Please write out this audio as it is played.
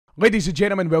Ladies and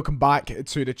gentlemen, welcome back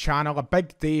to the channel. A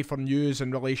big day for news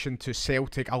in relation to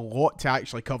Celtic. A lot to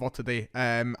actually cover today.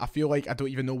 I feel like I don't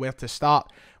even know where to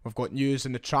start. We've got news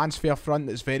in the transfer front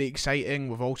that's very exciting.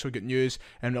 We've also got news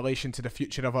in relation to the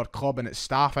future of our club and its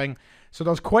staffing. So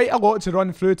there's quite a lot to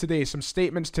run through today. Some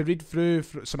statements to read through,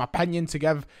 some opinion to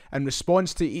give in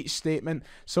response to each statement.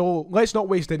 So let's not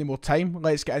waste any more time.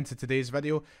 Let's get into today's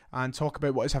video and talk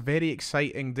about what is a very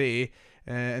exciting day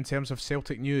in terms of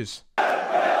Celtic news.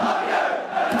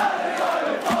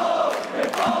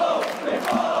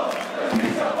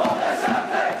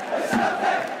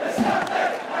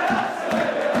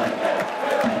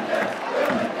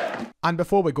 And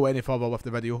before we go any further with the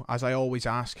video, as I always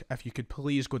ask, if you could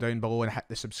please go down below and hit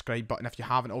the subscribe button if you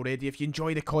haven't already. If you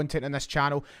enjoy the content in this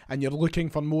channel and you're looking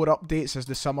for more updates as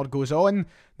the summer goes on,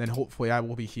 then hopefully I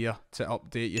will be here to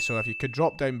update you. So if you could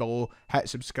drop down below, hit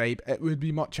subscribe, it would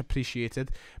be much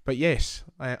appreciated. But yes,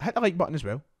 hit the like button as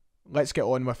well. Let's get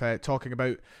on with talking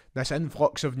about this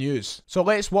influx of news. So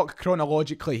let's work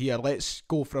chronologically here. Let's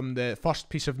go from the first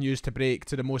piece of news to break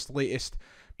to the most latest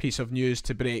piece of news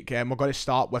to break. We're going to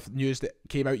start with news that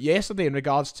came out yesterday in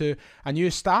regards to a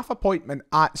new staff appointment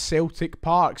at Celtic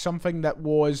Park, something that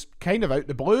was kind of out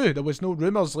the blue. There was no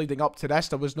rumours leading up to this.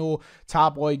 There was no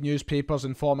tabloid newspapers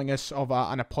informing us of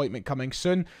an appointment coming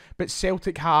soon. But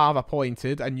Celtic have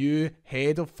appointed a new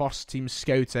head of first team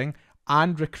scouting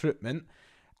and recruitment,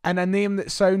 and a name that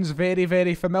sounds very,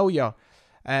 very familiar.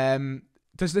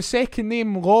 Does the second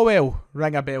name Lawwell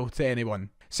ring a bell to anyone?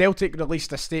 Celtic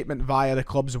released a statement via the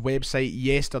club's website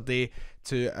yesterday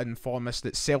to inform us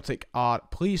that Celtic are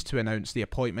pleased to announce the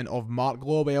appointment of Mark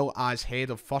Lawwell as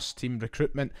head of first team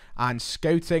recruitment and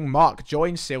scouting. Mark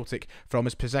joins Celtic from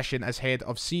his position as head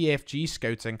of CFG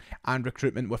scouting and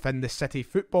recruitment within the City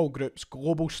Football Group's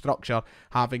global structure,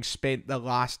 having spent the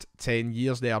last 10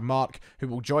 years there. Mark, who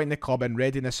will join the club in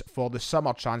readiness for the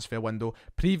summer transfer window,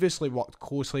 previously worked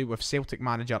closely with Celtic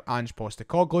manager Ange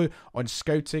Postecoglou on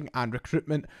scouting and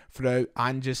recruitment throughout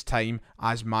Ange's time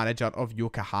as manager of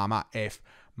Yokohama F.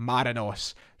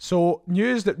 Marinos. So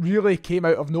news that really came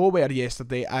out of nowhere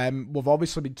yesterday. We've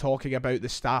obviously been talking about the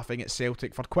staffing at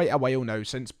Celtic for quite a while now,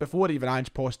 since before even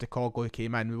Ange Postecoglou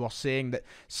came in. We were saying that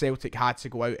Celtic had to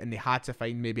go out and they had to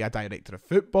find maybe a director of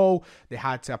football. They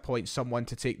had to appoint someone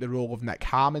to take the role of Nick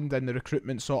Hammond in the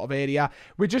recruitment sort of area.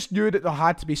 We just knew that there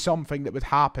had to be something that would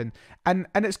happen, and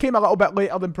it's came a little bit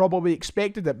later than probably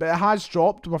expected it, but it has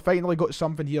dropped. We've finally got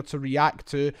something here to react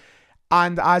to.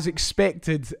 And as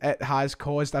expected, it has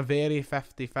caused a very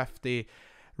 50-50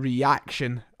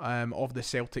 reaction of the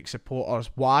Celtic supporters.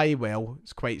 Why? Well,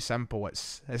 it's quite simple.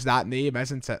 It's that name,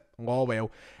 isn't it? Lawwell.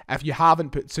 If you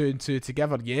haven't put two and two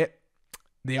together yet,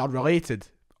 they are related.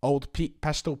 Old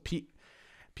Pistol Peter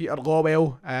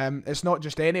Lawwell. It's not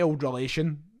just any old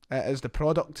relation. It is the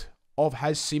product of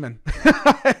his semen.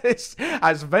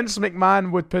 As Vince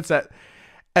McMahon would put it,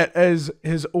 it is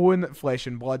his own flesh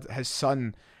and blood, his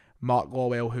son, Mark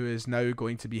Lawwell, who is now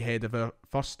going to be head of our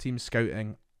first team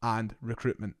scouting and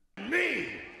recruitment. Me,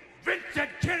 Vincent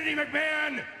Kennedy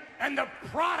McMahon, and the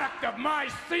product of my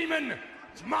semen,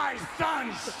 my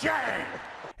son Shane.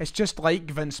 It's just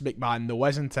like Vince McMahon though,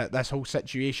 isn't it? This whole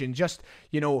situation. Just,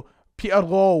 you know, Peter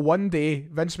Law, one day,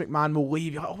 Vince McMahon will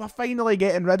leave. Oh, we're finally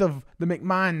getting rid of the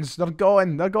McMahons. They're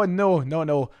gone. They're gone.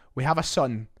 No. We have a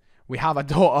son. We have a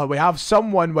daughter, we have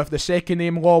someone with the second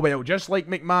name Lawwell, just like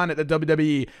McMahon at the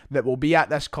WWE, that will be at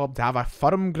this club to have a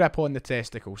firm grip on the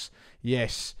testicles.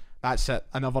 Yes, that's it,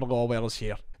 another Lawwell's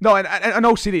here. No, in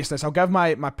all seriousness, I'll give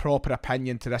my proper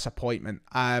opinion to this appointment.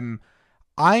 I'm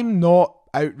not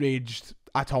outraged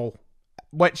at all,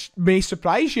 which may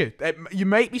surprise you. You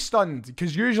might be stunned,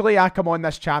 because usually I come on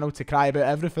this channel to cry about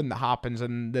everything that happens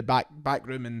in the back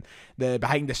room and the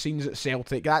behind the scenes at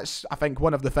Celtic. That's, I think,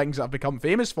 one of the things that I've become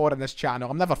famous for in this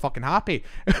channel. I'm never fucking happy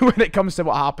when it comes to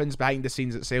what happens behind the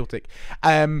scenes at Celtic.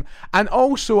 And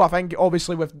also, I think,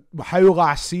 obviously, with how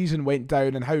last season went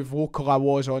down and how vocal I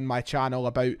was on my channel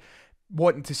about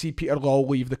wanting to see Peter Law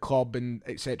leave the club and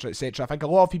etc, etc. I think a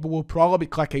lot of people will probably be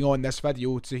clicking on this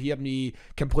video to hear me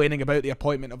complaining about the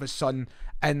appointment of his son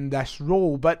in this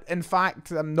role, but in fact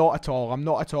I'm not at all. I'm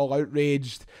not at all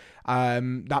outraged.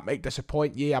 That might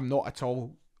disappoint you. I'm not at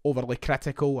all overly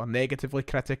critical or negatively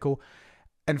critical.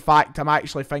 In fact, I'm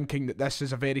actually thinking that this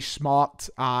is a very smart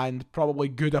and probably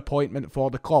good appointment for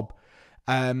the club.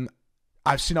 I've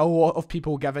seen a lot of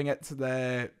people giving it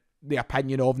the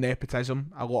opinion of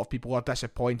nepotism. A lot of people are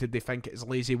disappointed. They think it's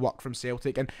lazy work from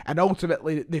Celtic, and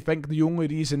ultimately they think the only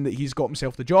reason that he's got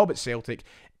himself the job at Celtic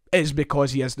is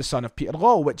because he is the son of Peter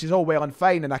Law, which is all well and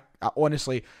fine, and I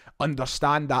honestly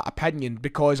understand that opinion,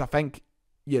 because I think,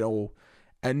 you know,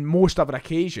 in most other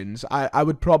occasions, I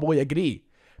would probably agree.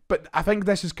 But I think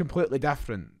this is completely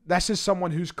different. This is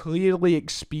someone who's clearly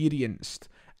experienced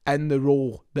in the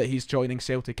role that he's joining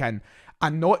Celtic in.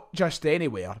 And not just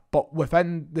anywhere, but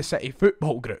within the City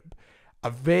Football Group. A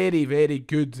very, very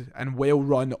good and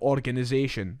well-run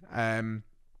organisation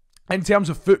in terms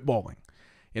of footballing.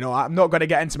 You know, I'm not going to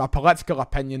get into my political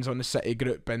opinions on the City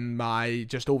Group and my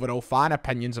just overall fan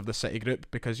opinions of the City Group,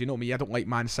 because you know me, I don't like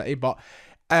Man City. But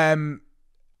in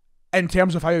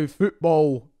terms of how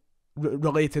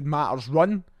football-related matters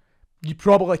run, you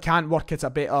probably can't work at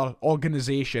a better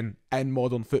organisation in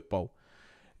modern football.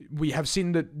 We have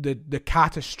seen the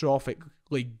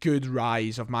catastrophically good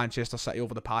rise of Manchester City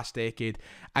over the past decade,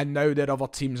 and now there are other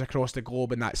teams across the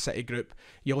globe in that City group.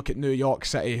 You look at New York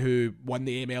City, who won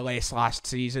the MLS last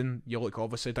season. You look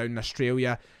obviously down in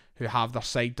Australia, who have their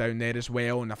side down there as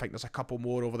well, and I think there's a couple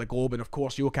more over the globe. And of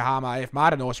course Yokohama F.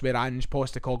 Marinos, where Ange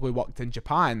Postecoglou worked in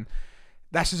Japan.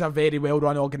 This is a very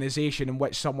well-run organisation in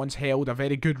which someone's held a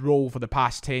very good role for the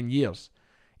past 10 years.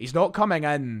 He's not coming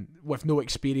in with no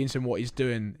experience in what he's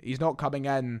doing. He's not coming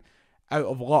in out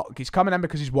of luck. He's coming in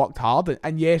because he's worked hard.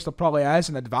 And yes, there probably is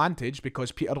an advantage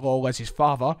because Peter Lawwell is his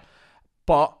father.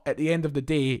 But at the end of the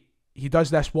day, he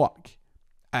does this work.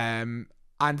 And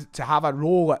to have a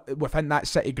role within that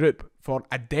City group for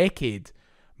a decade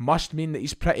must mean that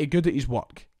he's pretty good at his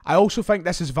work. I also think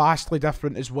this is vastly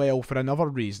different as well for another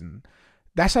reason.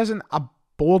 This isn't a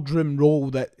boardroom role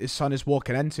that his son is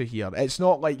walking into here. It's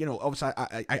not like, you know, obviously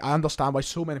I understand why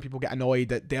so many people get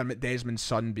annoyed at Dermot Desmond's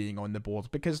son being on the board,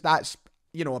 because that's,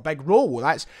 you know, a big role.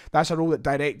 That's a role that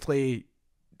directly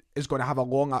is going to have a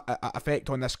long effect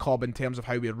on this club in terms of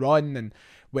how we run and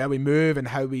where we move and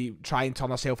how we try and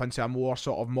turn ourselves into a more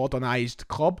sort of modernised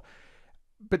club.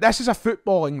 But this is a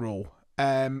footballing role.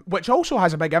 Which also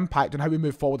has a big impact on how we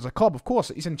move forward as a club. Of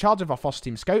course, he's in charge of our first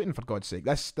team scouting, for God's sake.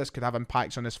 This could have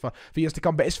impacts on us for years to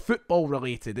come, but it's football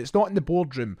related. It's not in the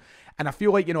boardroom. And I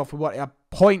feel like, you know, if we were to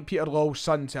appoint Peter Lawwell's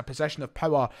son to a position of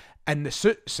power in the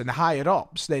suits and the higher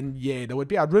ups, then yeah, there would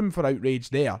be a room for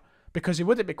outrage there, because he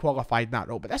wouldn't be qualified in that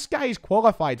role. But this guy is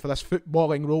qualified for this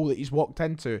footballing role that he's walked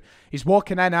into. He's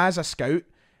walking in as a scout,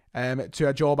 to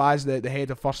a job as the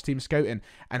head of first team scouting,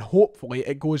 and hopefully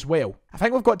it goes well. I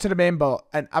think we've got to remember,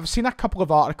 and I've seen a couple of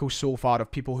articles so far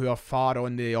of people who are far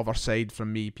on the other side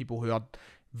from me, people who are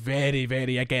very,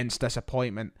 very against this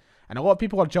appointment, and a lot of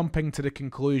people are jumping to the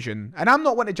conclusion, and I'm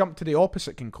not going to jump to the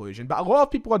opposite conclusion, but a lot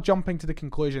of people are jumping to the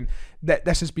conclusion that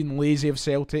this has been lazy of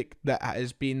Celtic, that it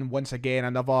has been once again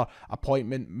another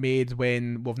appointment made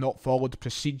when we've not followed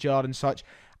procedure and such.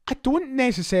 I don't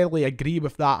necessarily agree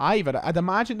with that either. I'd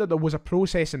imagine that there was a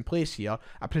process in place here,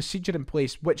 a procedure in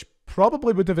place, which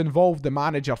probably would have involved the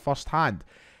manager firsthand.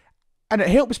 And it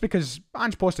helps because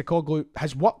Ange Postecoglou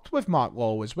has worked with Mark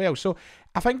Lawwell as well. So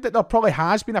I think that there probably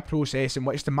has been a process in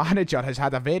which the manager has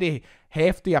had a very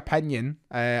hefty opinion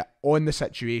on the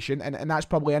situation, and that's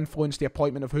probably influenced the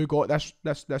appointment of who got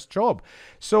this job.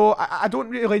 So I don't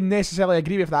really necessarily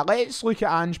agree with that. Let's look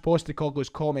at Ange Postecoglou's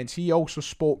comments. He also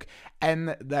spoke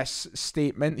in this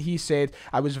statement. He said,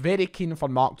 "I was very keen for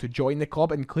Mark to join the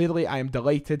club, and clearly I am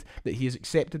delighted that he has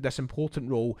accepted this important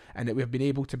role and that we have been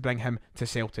able to bring him to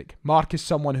Celtic. Mark is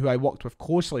someone who I worked with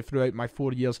closely throughout my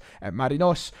 4 years at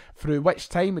Marinos, through which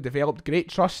time we developed great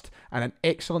trust and an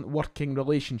excellent working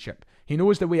relationship. He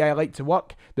knows the way I like to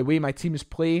work, the way my teams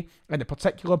play, and the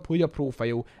particular player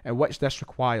profile in which this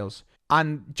requires."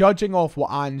 And judging off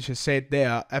what Ange has said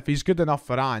there, if he's good enough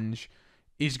for Ange,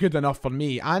 he's good enough for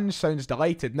me. Ange sounds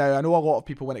delighted. Now, I know a lot of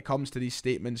people, when it comes to these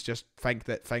statements, just think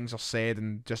that things are said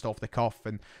and just off the cuff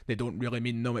and they don't really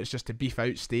mean them. It's just to beef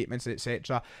out statements,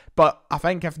 etc. But I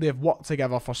think if they've worked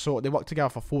together for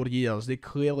 4 years, they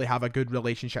clearly have a good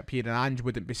relationship here, and Ange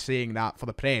wouldn't be saying that for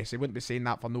the press. He wouldn't be saying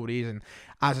that for no reason.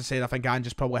 As I said, I think Ange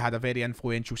has probably had a very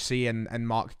influential say in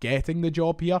Mark getting the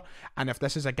job here, and if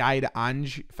this is a guy that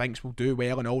Ange thinks will do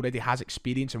well and already has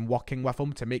experience in working with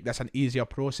him to make this an easier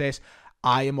process,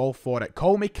 I am all for it.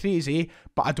 Call me crazy,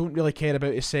 but I don't really care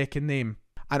about his second name.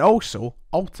 And also,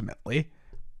 ultimately,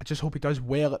 I just hope he does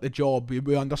well at the job.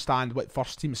 We understand what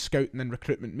first team scouting and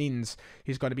recruitment means.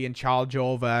 He's going to be in charge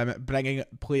of bringing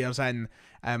players in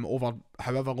over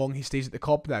however long he stays at the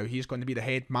club now. He's going to be the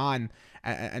head man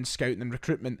in scouting and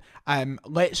recruitment.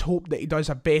 Let's hope that he does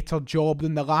a better job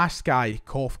than the last guy,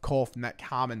 cough cough, Nick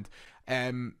Hammond.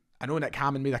 I know Nick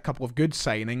Hammond made a couple of good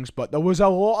signings, but there was a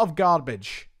lot of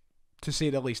garbage, to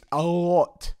say the least. A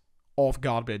lot of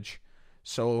garbage.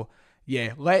 So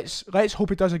yeah, let's hope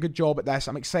he does a good job at this.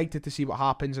 I'm excited to see what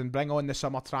happens and bring on the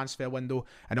summer transfer window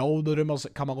and all the rumours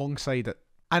that come alongside it.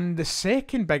 And the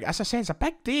second big, as I said, it's a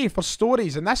big day for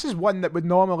stories, and this is one that would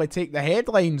normally take the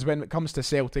headlines when it comes to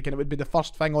Celtic, and it would be the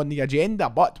first thing on the agenda,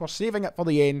 but we're saving it for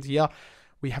the end here.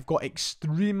 We have got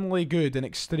extremely good and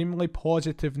extremely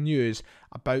positive news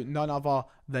about none other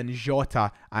than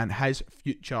Jota and his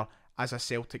future as a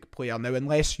Celtic player. Now,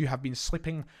 unless you have been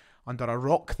sleeping under a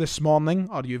rock this morning,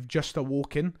 or you've just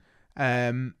awoken,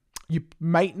 you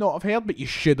might not have heard, but you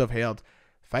should have heard.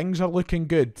 Things are looking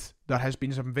good. There has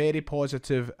been some very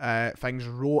positive things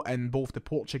wrote in both the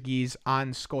Portuguese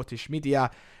and Scottish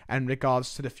media in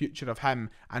regards to the future of him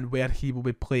and where he will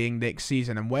be playing next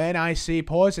season. And when I say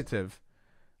positive,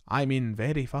 I mean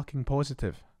very fucking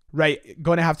positive. Right,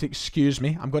 gonna have to excuse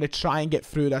me. I'm going to try and get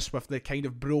through this with the kind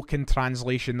of broken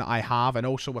translation that I have, and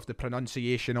also with the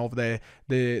pronunciation of the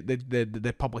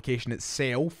publication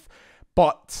itself.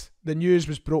 But the news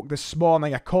was broke this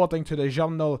morning, according to the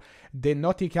journal de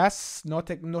Noticias,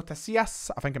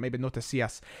 I think it might be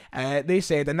Noticias. They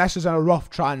said, and this is in a rough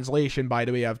translation, by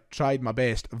the way, I've tried my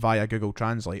best via Google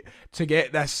Translate to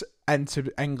get this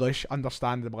into English,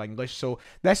 understandable English. So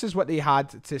this is what they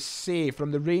had to say.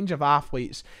 From the range of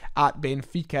athletes at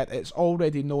Benfica, it's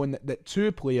already known that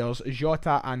two players,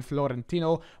 Jota and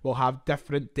Florentino, will have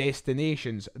different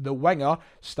destinations. The winger,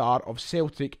 star of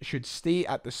Celtic, should stay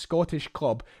at the Scottish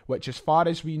club, which as far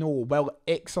as we know will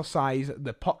exercise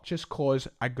the purchase clause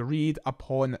agreed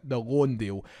upon the loan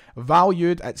deal,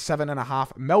 valued at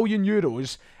 €7.5 million,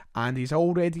 and he's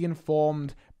already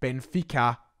informed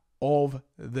Benfica of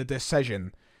the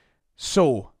decision.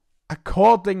 So,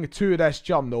 according to this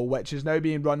journal, which is now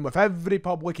being run with every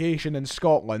publication in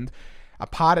Scotland,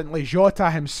 apparently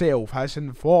Jota himself has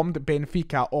informed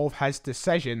Benfica of his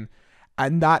decision,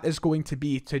 and that is going to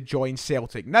be to join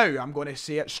Celtic. Now, I'm going to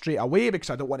say it straight away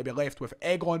because I don't want to be left with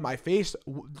egg on my face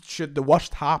should the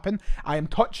worst happen. I am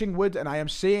touching wood and I am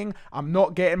saying I'm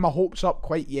not getting my hopes up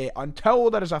quite yet.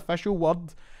 Until there is official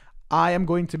word, I am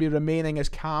going to be remaining as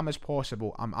calm as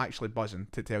possible. I'm actually buzzing,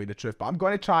 to tell you the truth, but I'm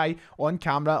going to try, on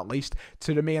camera at least,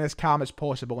 to remain as calm as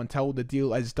possible until the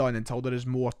deal is done, until there is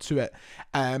more to it.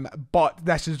 But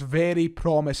this is very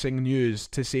promising news,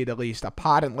 to say the least.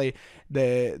 Apparently,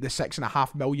 the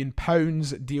 £6.5 million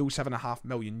deal, €7.5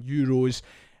 million,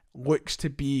 looks to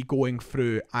be going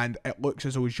through, and it looks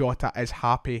as though Jota is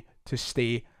happy to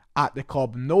stay at the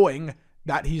club, knowing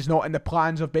that he's not in the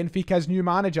plans of Benfica's new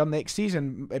manager next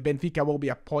season. Benfica will be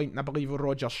appointing, I believe,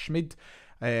 Roger Schmid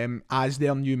as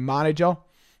their new manager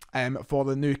for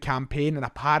the new campaign, and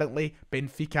apparently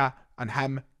Benfica and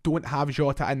him don't have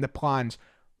Jota in the plans.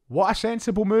 What a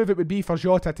sensible move it would be for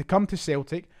Jota to come to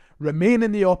Celtic, remain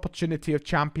in the opportunity of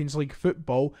Champions League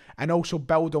football, and also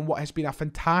build on what has been a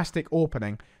fantastic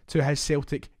opening to his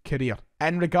Celtic career.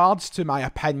 In regards to my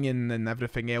opinion and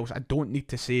everything else, I don't need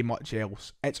to say much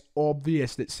else. It's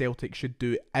obvious that Celtic should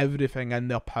do everything in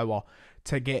their power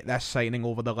to get this signing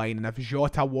over the line, and if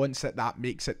Jota wants it, that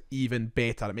makes it even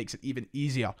better. It makes it even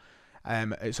easier.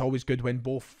 It's always good when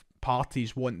both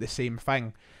parties want the same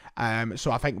thing.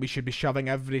 So I think we should be shoving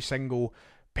every single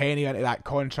penny into that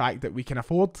contract that we can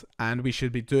afford, and we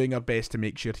should be doing our best to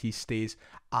make sure he stays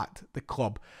at the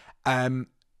club.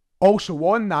 Also,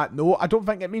 on that note, I don't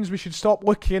think it means we should stop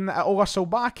looking at Lawwell'S.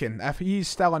 If he's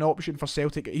still an option for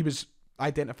Celtic, he was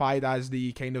identified as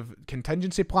the kind of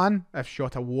contingency plan if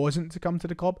Jota wasn't to come to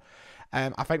the club.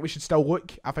 I think we should still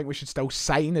look. I think we should still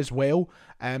sign as well.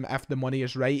 If the money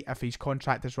is right, if his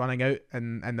contract is running out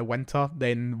in the winter,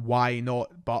 then why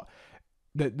not? But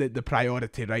the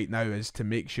priority right now is to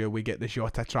make sure we get the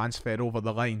Jota transfer over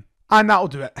the line. And that'll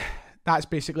do it. That's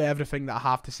basically everything that I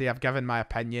have to say. I've given my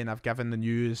opinion. I've given the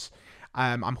news.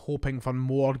 I'm hoping for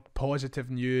more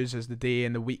positive news as the day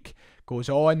and the week goes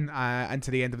on into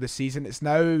the end of the season. It's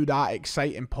now that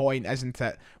exciting point, isn't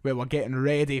it, where we're getting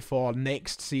ready for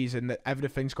next season, that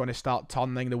everything's going to start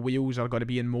turning, the wheels are going to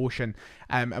be in motion,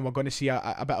 and we're going to see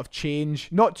a bit of change.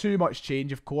 Not too much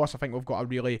change, of course. I think we've got a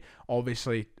really,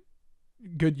 obviously,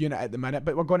 good unit at the minute,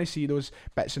 but we're going to see those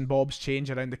bits and bobs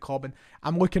change around the club, and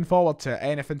I'm looking forward to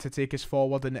anything to take us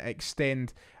forward and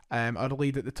extend our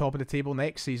lead at the top of the table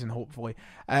next season, hopefully.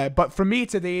 But from me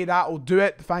today, that'll do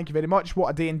it. Thank you very much. What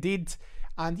a day indeed.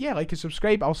 And yeah, like and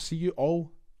subscribe. I'll see you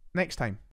all next time.